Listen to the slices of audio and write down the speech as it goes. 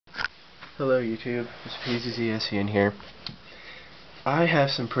Hello YouTube, it's Pizzscn here. I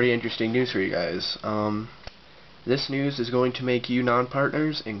have some pretty interesting news for you guys. This news is going to make you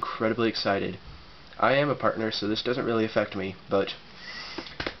non-partners incredibly excited. I am a partner, so this doesn't really affect me, but,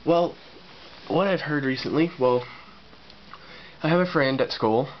 well, what I've heard recently, I have a friend at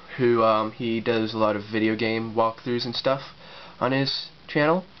school who, he does a lot of video game walkthroughs and stuff on his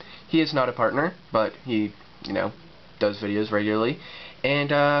channel. He is not a partner, but he, does videos regularly,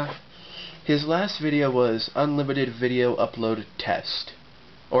 and, his last video was Unlimited Video Upload Test.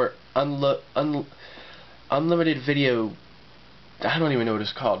 Or Unlimited Video... I don't even know what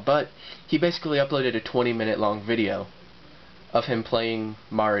it's called, but he basically uploaded a 20-minute long video of him playing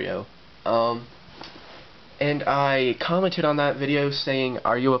Mario. And I commented on that video saying,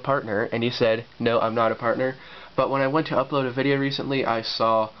 "Are you a partner?" And he said, "No, I'm not a partner." But when I went to upload a video recently, I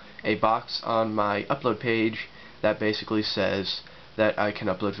saw a box on my upload page that basically says that I can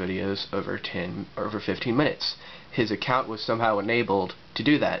upload videos over 15 minutes. His account was somehow enabled to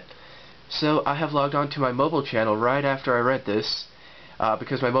do that. So I have logged on to my mobile channel right after I read this,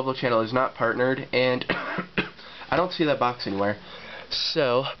 because my mobile channel is not partnered, and I don't see that box anywhere.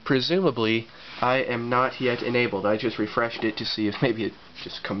 So, presumably, I am not yet enabled. I just refreshed it to see if maybe it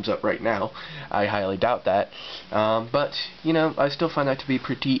just comes up right now. I highly doubt that. But, I still find that to be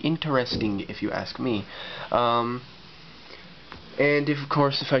pretty interesting, if you ask me. And of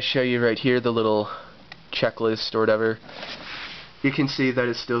course, if I show you right here the little checklist or whatever, you can see that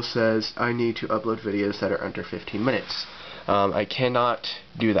it still says I need to upload videos that are under 15 minutes. I cannot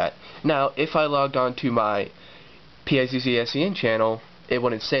do that. Now, if I logged on to my Pizzscn channel, it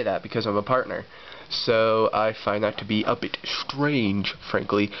wouldn't say that because I'm a partner. So I find that to be a bit strange,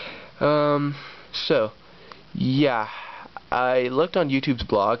 frankly. So, yeah. I looked on YouTube's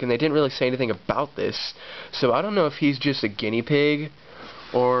blog, and they didn't really say anything about this, so I don't know if he's just a guinea pig,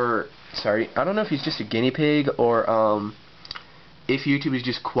 or, I don't know if he's just a guinea pig, or, if YouTube is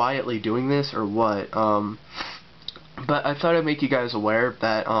just quietly doing this, or what, but I thought I'd make you guys aware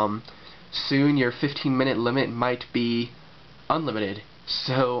that, soon your 15-minute limit might be unlimited,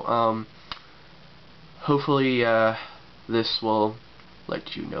 so, hopefully, this will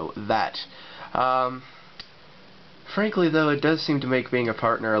let you know that. Frankly, though, it does seem to make being a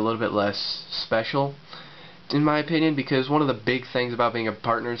partner a little bit less special, in my opinion, because one of the big things about being a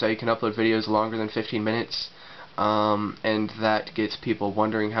partner is that you can upload videos longer than 15 minutes, and that gets people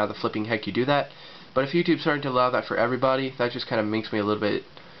wondering how the flipping heck you do that. But if YouTube's starting to allow that for everybody, that just kind of makes me a little bit,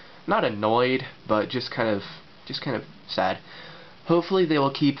 not annoyed, but just kind of sad. Hopefully they will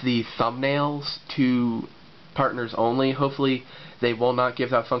keep the thumbnails to partners only. Hopefully they will not give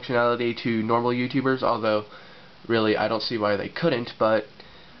that functionality to normal YouTubers, although really, I don't see why they couldn't, but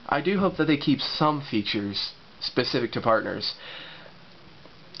I do hope that they keep some features specific to partners.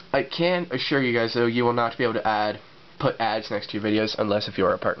 I can assure you guys, though, you will not be able to put ads next to your videos unless if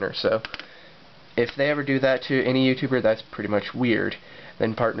you're a partner. So, if they ever do that to any YouTuber, that's pretty much weird.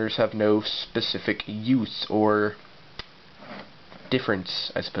 Then partners have no specific use or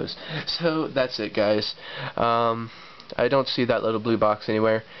difference, I suppose. So, that's it, guys. I don't see that little blue box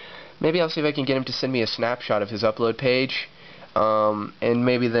anywhere. Maybe I'll see if I can get him to send me a snapshot of his upload page, and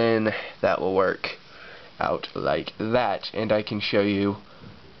maybe then that will work out like that, and I can show you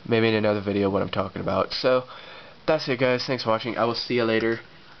maybe in another video what I'm talking about. So, that's it, guys. Thanks for watching. I will see you later.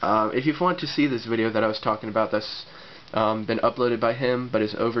 If you want to see this video that I was talking about that's been uploaded by him, but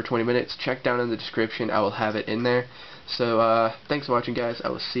is over 20 minutes, check down in the description. I will have it in there. So, thanks for watching, guys. I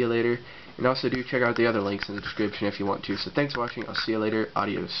will see you later. And also do check out the other links in the description if you want to. So, thanks for watching. I'll see you later.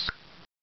 Adios.